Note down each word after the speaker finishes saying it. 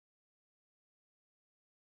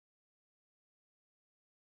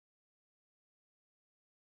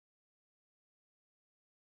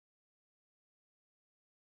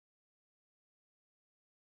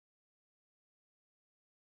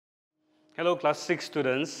Hello, class 6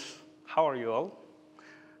 students. How are you all?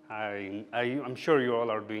 I'm sure you all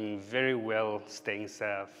are doing very well, staying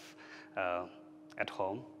safe at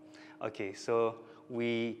home. Okay, so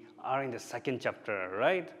we are in the second chapter,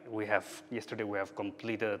 right? Yesterday we have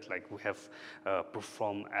completed, we have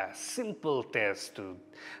performed a simple test to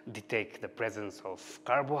detect the presence of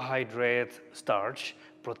carbohydrate, starch,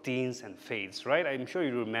 proteins, and fats, right? I'm sure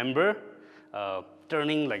you remember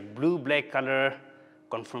turning like blue-black color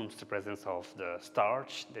confirms the presence of the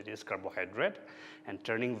starch, that is carbohydrate, and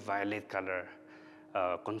turning violet color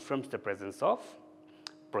confirms the presence of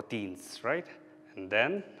proteins, right? And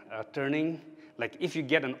then turning, like if you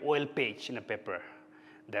get an oil page in a paper,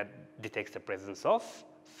 that detects the presence of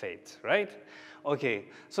fat, right? Okay,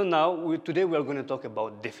 so now today we are going to talk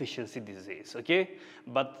about deficiency disease, okay?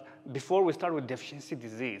 But before we start with deficiency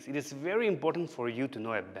disease, it is very important for you to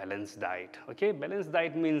know a balanced diet, okay? Balanced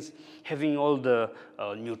diet means having all the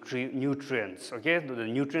nutrients, okay? The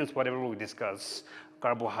nutrients, whatever we discuss,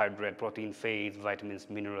 carbohydrate, protein, fats, vitamins,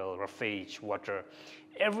 mineral, roughage, water,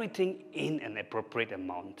 everything in an appropriate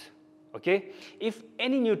amount, okay? If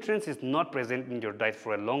any nutrients is not present in your diet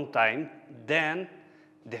for a long time, then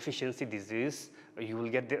deficiency disease, you will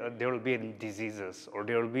get, there will be diseases or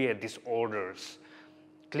there will be disorders.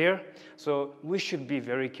 Clear? So we should be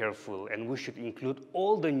very careful and we should include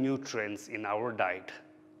all the nutrients in our diet.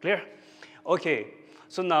 Clear? Okay,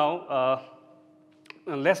 so now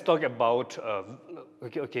let's talk about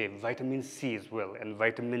vitamin C as well and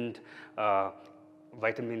vitamin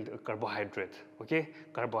carbohydrate, okay?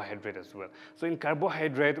 Carbohydrate as well. So in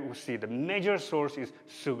carbohydrate, we see the major source is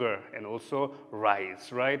sugar and also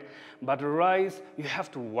rice, right? But rice, you have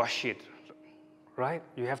to wash it, right?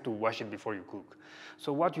 You have to wash it before you cook.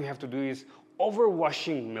 So what you have to do is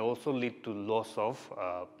overwashing may also lead to loss of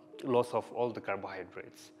all the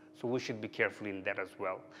carbohydrates. So we should be careful in that as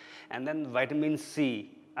well. And then vitamin C,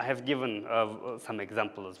 I have given some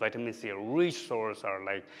examples. Vitamin C, a rich source are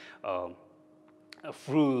like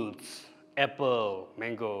fruits, apple,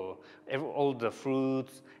 mango, all the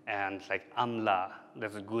fruits, and like amla,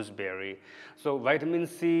 that's a gooseberry. So vitamin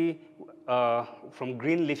C, from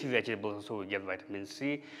green leafy vegetables also we get vitamin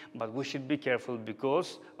C, but we should be careful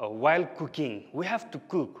because while cooking, we have to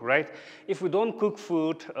cook, right? If we don't cook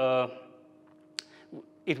food,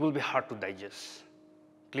 it will be hard to digest,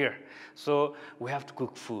 clear? So we have to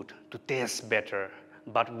cook food to taste better.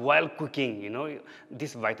 But while cooking, you know,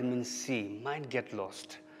 this vitamin C might get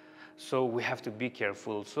lost. So we have to be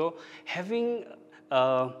careful. So having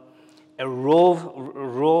a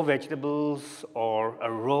raw vegetables or a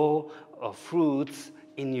raw fruits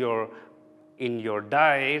in your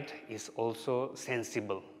diet is also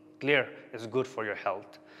sensible. Clear? It's good for your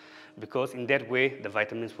health because in that way the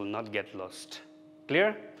vitamins will not get lost.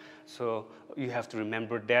 Clear? So you have to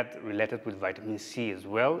remember that related with vitamin C as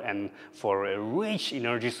well. And for a rich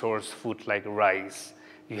energy source food like rice,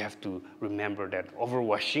 you have to remember that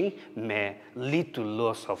overwashing may lead to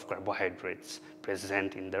loss of carbohydrates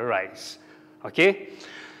present in the rice. Okay?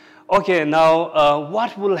 Okay, now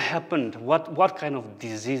what will happen? What kind of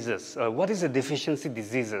diseases? What is a deficiency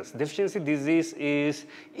diseases? Deficiency disease is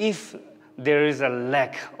if there is a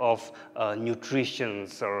lack of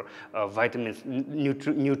nutrients or vitamins,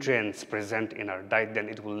 nutrients present in our diet, then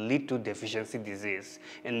it will lead to deficiency disease.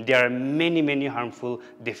 And there are many, many harmful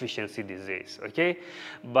deficiency disease, okay?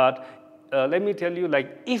 But let me tell you,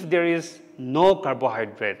 like, if there is no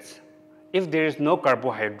carbohydrates, if there is no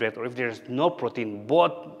carbohydrate or if there is no protein,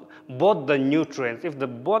 both the nutrients, if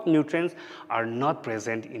both nutrients are not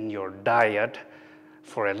present in your diet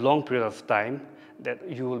for a long period of time, that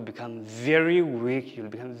you will become very weak. You'll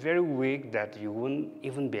become very weak that you won't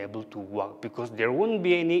even be able to walk because there won't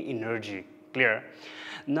be any energy. Clear?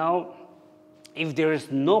 Now, if there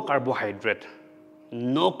is no carbohydrate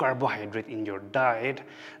in your diet,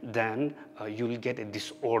 then you'll get a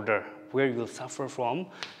disorder where you'll suffer from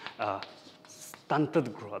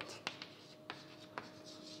stunted growth.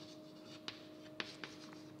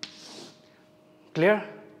 Clear?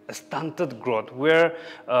 A stunted growth where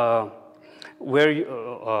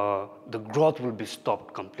the growth will be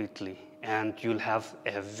stopped completely and you'll have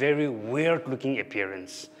a very weird looking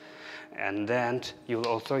appearance. And then you'll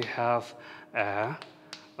also have a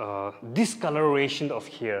discoloration of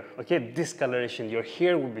hair, okay? Discoloration, your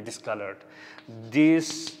hair will be discolored.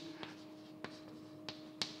 Discoloration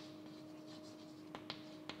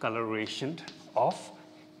of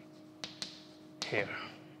hair.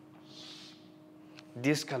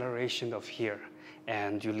 Discoloration of hair.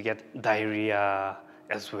 And you'll get diarrhea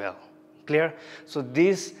as well. Clear? So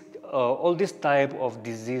all these type of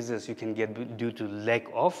diseases you can get due to lack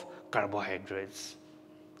of carbohydrates.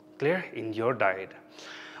 Clear? In your diet.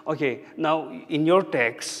 Okay, now in your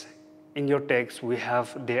text we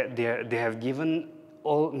have, they have given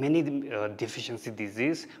many deficiency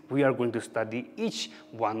disease. We are going to study each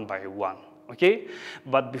one by one. Okay,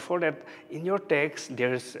 but before that, in your text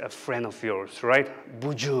there is a friend of yours, right?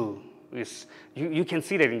 Buju is, you can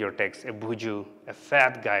see that in your text, a buju, a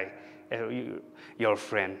fat guy, your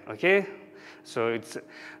friend. Okay, so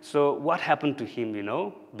what happened to him, you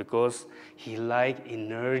know? Because he liked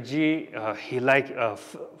energy, he liked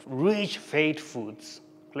rich fat foods.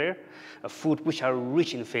 Clear? Food which are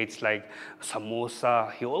rich in fats, like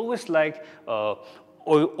samosa. He always liked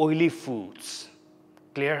oily foods.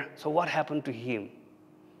 Clear? So what happened to him?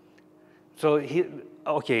 So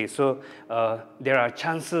there are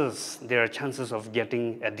chances of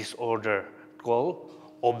getting a disorder called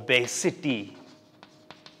obesity.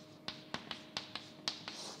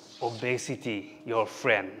 Obesity, your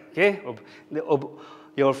friend. Okay?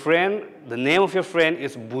 Your friend, the name of your friend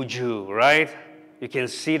is Buju, right? You can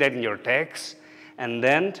see that in your text. And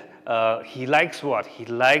then he likes what? He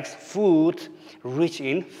likes food rich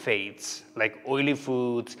in fats, like oily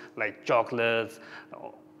foods, like chocolates.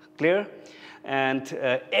 Clear? And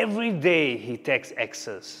every day he takes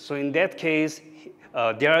excess. So in that case,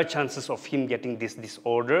 there are chances of him getting this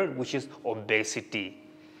disorder, which is obesity.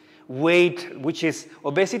 Weight, which is,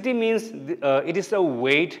 obesity means it is a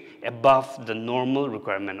weight above the normal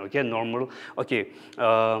requirement, okay, normal, okay.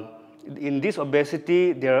 In this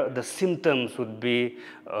obesity, the symptoms would be,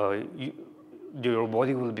 your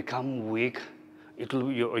body will become weak,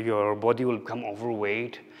 your body will become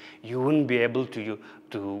overweight, you wouldn't be able to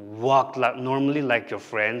walk normally like your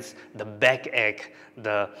friends, the backache,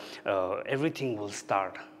 everything will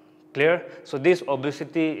start. Clear? So this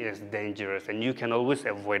obesity is dangerous, and you can always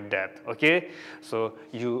avoid that, okay? So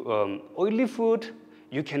oily food,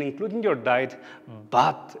 you can include in your diet,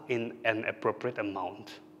 but in an appropriate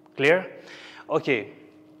amount. Clear? Okay,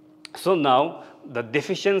 so now the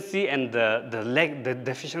deficiency and the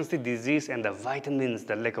deficiency disease and the vitamins,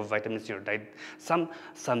 the lack of vitamins in your diet, some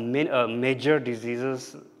major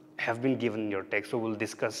diseases have been given in your text, so we'll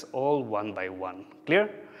discuss all one by one. Clear?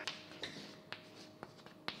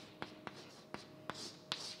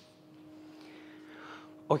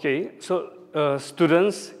 Okay, so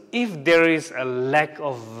students, if there is a lack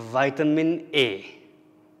of vitamin A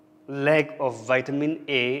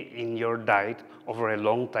in your diet over a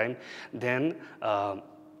long time, then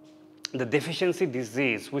the deficiency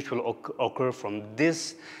disease which will occur from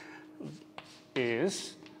this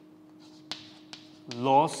is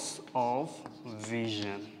loss of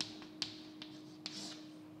vision.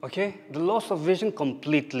 Okay, the loss of vision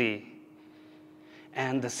completely.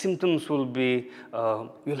 And the symptoms will be,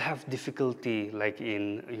 you'll have difficulty like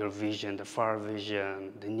in your vision, the far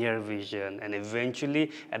vision, the near vision, and eventually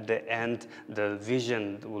at the end, the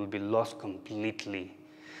vision will be lost completely.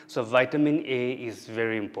 So vitamin A is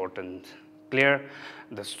very important. Clear?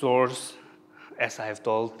 The source, as I have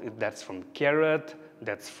told, that's from carrot,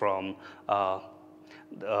 that's from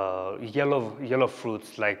yellow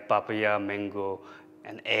fruits like papaya, mango,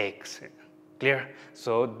 and eggs. Clear?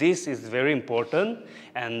 So this is very important,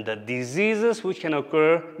 and the diseases which can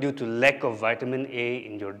occur due to lack of vitamin A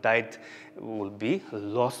in your diet will be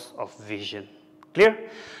loss of vision. Clear?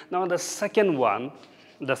 Now the second one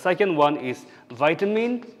is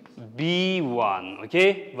vitamin B1,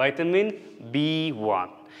 okay? Vitamin B1.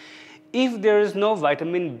 If there is no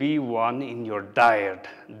vitamin B1 in your diet,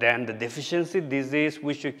 then the deficiency disease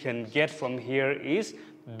which you can get from here is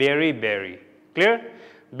beriberi. Clear?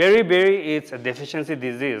 Beriberi is a deficiency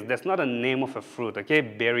disease. That's not a name of a fruit, okay?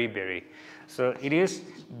 Beriberi. So it is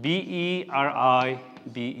B-E-R-I.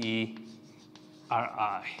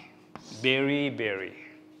 Beriberi.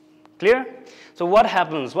 Clear? So what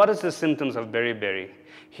happens? What is the symptoms of beriberi?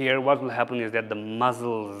 Here, what will happen is that the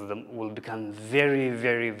muscles will become very,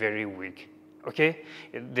 very, very weak, okay?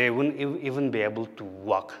 They won't even be able to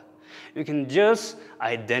walk. You can just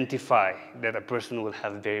identify that a person will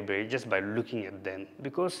have beriberi just by looking at them,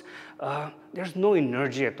 because there's no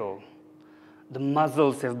energy at all. The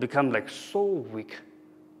muscles have become like so weak.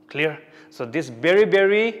 Clear? So this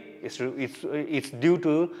beriberi it's due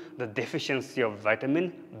to the deficiency of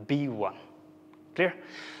vitamin B1. Clear?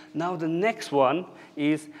 Now the next one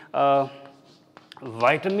is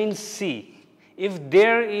vitamin C. If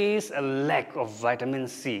there is a lack of vitamin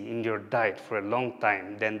C in your diet for a long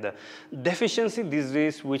time, then the deficiency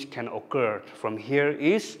disease which can occur from here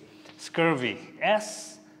is scurvy.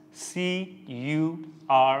 S-C-U-R-V-Y.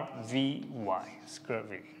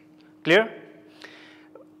 Scurvy. Clear?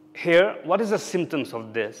 Here, what is the symptoms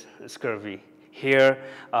of this scurvy? Here,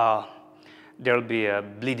 there will be a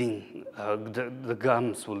bleeding. The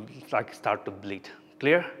gums will start to bleed.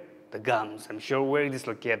 Clear? The gums, I'm sure where it is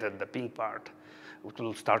located, the pink part, it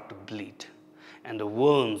will start to bleed. And the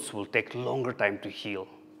wounds will take longer time to heal.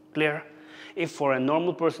 Clear? If for a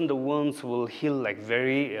normal person, the wounds will heal like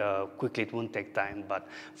very quickly, it won't take time. But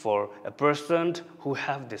for a person who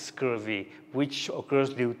have the scurvy, which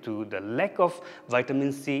occurs due to the lack of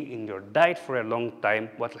vitamin C in your diet for a long time,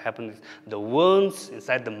 what will happen is the wounds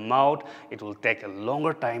inside the mouth, it will take a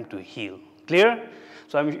longer time to heal. Clear?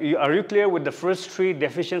 So are you clear with the first three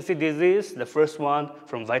deficiency disease? The first one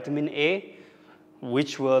from vitamin A,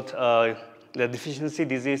 which would, the deficiency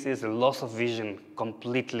disease is a loss of vision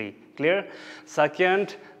completely. Clear?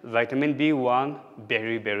 Second, vitamin B1,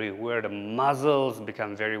 beriberi, where the muscles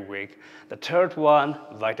become very weak. The third one,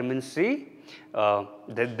 vitamin C,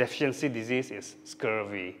 the deficiency disease is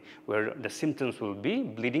scurvy, where the symptoms will be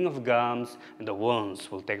bleeding of gums and the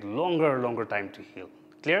wounds will take longer time to heal.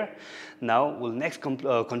 Clear? Now we'll next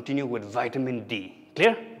continue with vitamin D.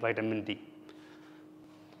 Clear? Vitamin D.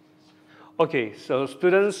 Okay, so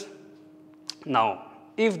students, now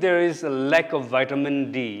if there is a lack of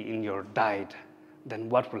vitamin D in your diet, then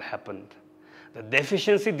what will happen? The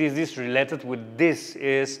deficiency disease related with this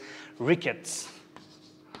is rickets.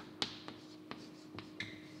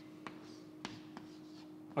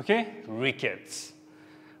 Okay, rickets.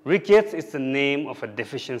 Rickets is the name of a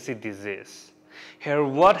deficiency disease. Here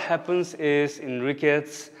what happens is in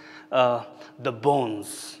rickets, the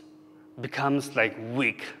bones becomes like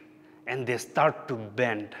weak and they start to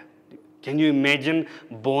bend. Can you imagine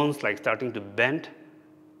bones like starting to bend?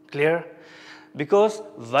 Clear? Because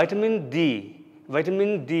vitamin D,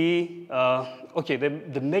 okay,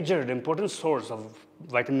 the important source of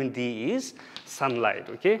vitamin D is sunlight,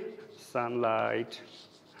 okay? Sunlight,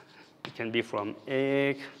 it can be from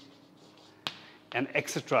egg, and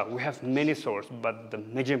etc. We have many sources, but the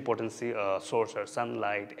major important sources are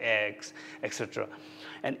sunlight, eggs, etc.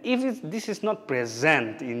 And if this is not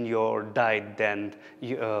present in your diet, then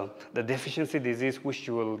the deficiency disease which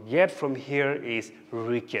you will get from here is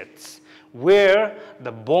rickets, where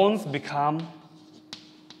the bones become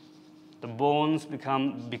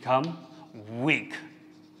weak.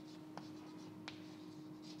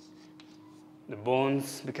 The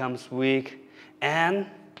bones becomes weak, and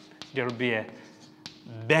there will be a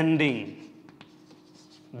bending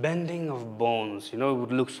of bones. You know, it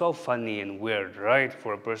would look so funny and weird, right,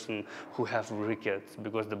 for a person who has rickets,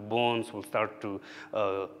 because the bones will start to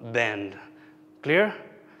bend. Clear?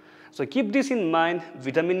 So keep this in mind.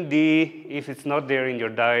 Vitamin D, if it's not there in your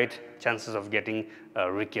diet, chances of getting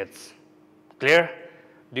rickets. Clear?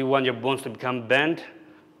 Do you want your bones to become bent?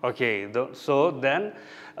 Okay, so then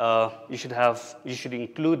you should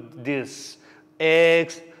include this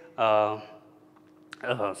eggs,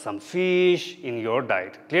 some fish in your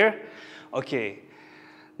diet. Clear? Okay.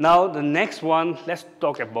 Now the next one, let's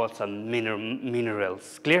talk about some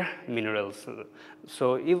minerals. Clear? Minerals.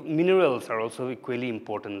 So if minerals are also equally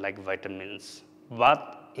important like vitamins,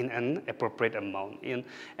 but in an appropriate amount.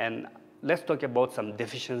 And let's talk about some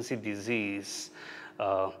deficiency disease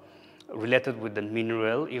related with the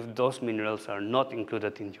mineral if those minerals are not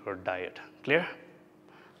included in your diet. Clear?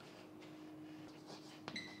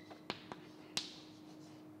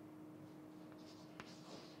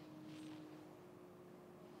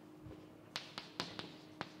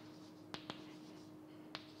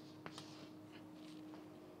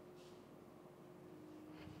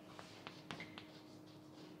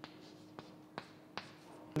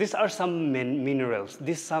 These are some minerals.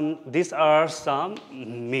 These are some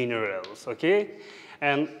minerals, okay?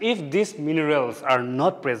 And if these minerals are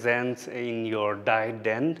not present in your diet,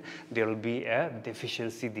 then there will be a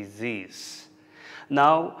deficiency disease.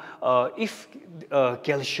 Now, if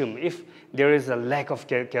calcium, if there is a lack of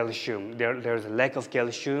calcium, there's a lack of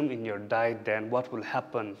calcium in your diet, then what will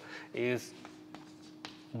happen is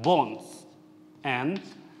bones and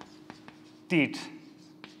teeth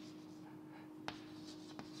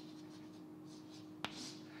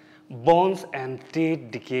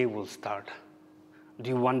decay will start. Do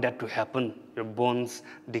you want that to happen? Your bones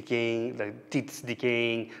decaying, the teeth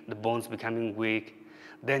decaying, the bones becoming weak?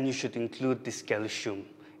 Then you should include this calcium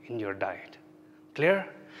in your diet. Clear?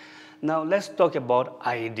 Now let's talk about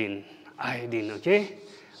iodine. Iodine, okay?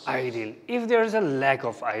 Iodine. If there is a lack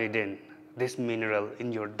of iodine, this mineral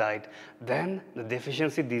in your diet, then the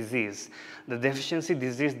deficiency disease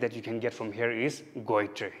that you can get from here is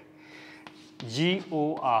goitre.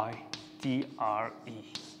 Goitre.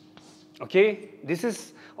 Okay, this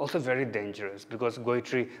is also very dangerous because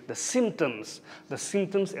goitry, the symptoms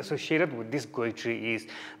associated with this goitry is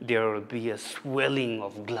there will be a swelling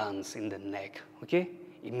of glands in the neck. Okay,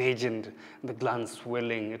 imagine the gland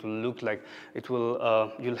swelling. It will look like it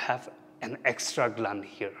will. You'll have an extra gland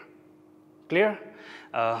here. Clear?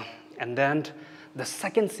 And then the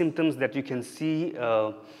second symptoms that you can see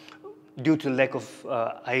due to lack of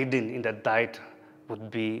iodine in the diet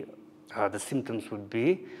would be the symptoms would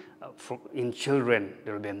be. In children,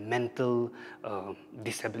 there will be a mental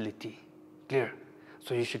disability. Clear?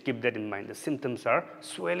 So you should keep that in mind. The symptoms are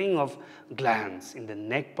swelling of glands in the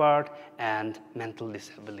neck part and mental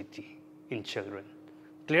disability in children.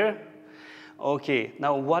 Clear? Okay,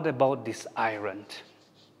 now what about this iron?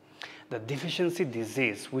 The deficiency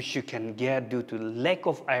disease which you can get due to lack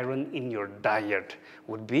of iron in your diet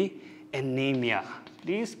would be anemia.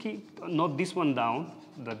 Please note this one down.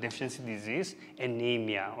 The deficiency disease,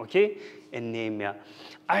 anemia, okay? Anemia.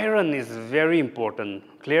 Iron is very important,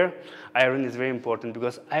 clear? Iron is very important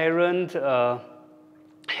because iron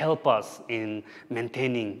help us in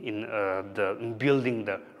maintaining, in building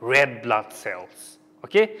the red blood cells,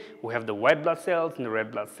 okay? We have the white blood cells and the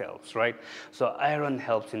red blood cells, right? So iron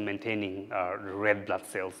helps in maintaining the red blood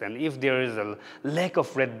cells. And if there is a lack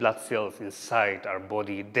of red blood cells inside our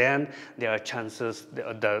body, then there are chances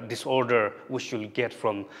the disorder which you'll get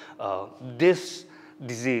from this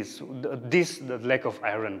disease, the lack of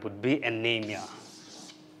iron would be anemia.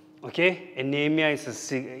 Okay, anemia is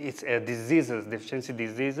a diseases, deficiency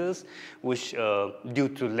diseases, which due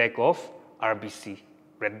to lack of RBC,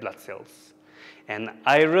 red blood cells. And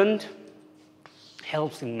iron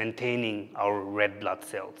helps in maintaining our red blood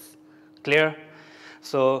cells. Clear?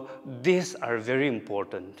 So these are very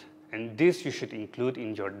important, and this you should include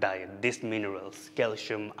in your diet, these minerals,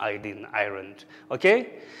 calcium, iodine, iron,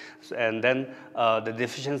 okay? So, and then the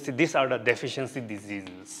deficiency, these are the deficiency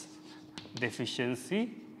diseases. Deficiency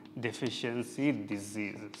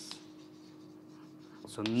diseases.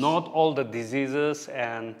 So not all the diseases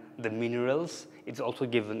and the minerals, it's also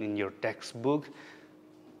given in your textbook.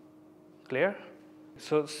 Clear?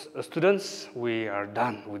 So students, we are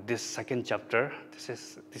done with this second chapter. This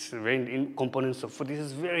is very components of food. This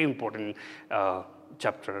is very important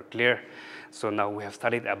chapter. Clear? So now we have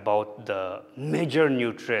studied about the major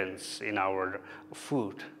nutrients in our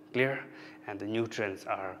food. Clear? And the nutrients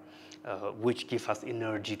are which give us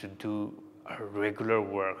energy to do our regular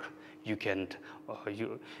work. You can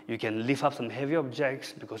lift up some heavy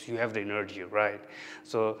objects because you have the energy, right?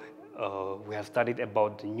 So we have studied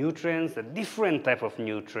about the nutrients, the different type of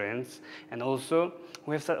nutrients, and also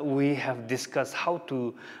we have discussed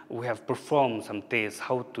we have performed some tests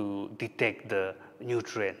how to detect the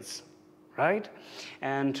nutrients, right?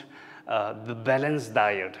 And the balanced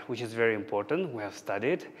diet, which is very important, we have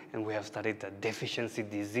studied, and we have studied the deficiency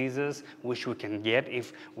diseases, which we can get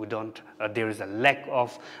if we don't, there is a lack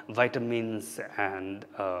of vitamins and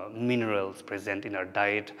minerals present in our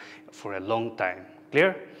diet for a long time.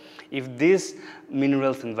 Clear? If these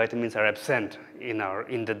minerals and vitamins are absent in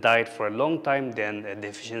the diet for a long time, then a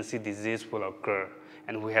deficiency disease will occur.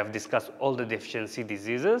 And we have discussed all the deficiency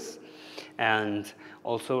diseases, and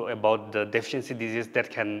also about the deficiency disease that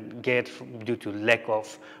can get due to lack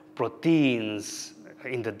of proteins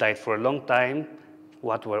in the diet for a long time.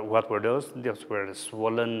 What were those? Those were the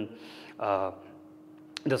swollen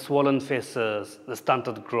faces, the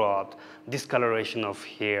stunted growth, discoloration of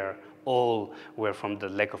hair, all were from the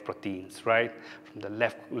lack of proteins, right? From the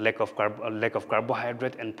lack of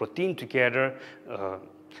carbohydrate and protein together,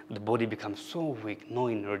 the body becomes so weak, no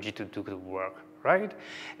energy to do the work, right?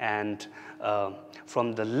 And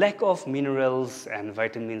from the lack of minerals and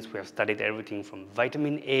vitamins, we have studied everything from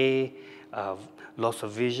vitamin A, loss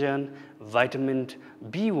of vision, vitamin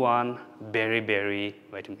B1, beriberi,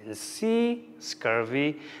 vitamin C,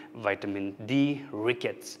 scurvy, vitamin D,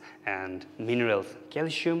 rickets, and minerals,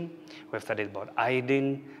 calcium. We have studied about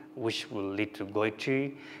iodine, which will lead to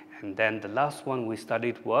goitry. And then the last one we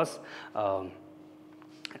studied was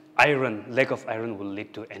iron. Lack of iron will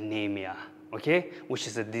lead to anemia, okay, which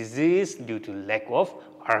is a disease due to lack of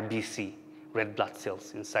RBC, red blood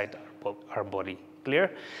cells inside our body.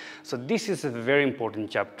 Clear? So this is a very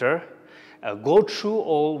important chapter. Go through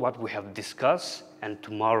all what we have discussed, and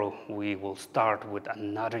tomorrow we will start with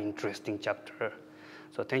another interesting chapter.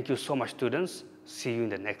 So thank you so much, students. See you in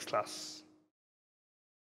the next class.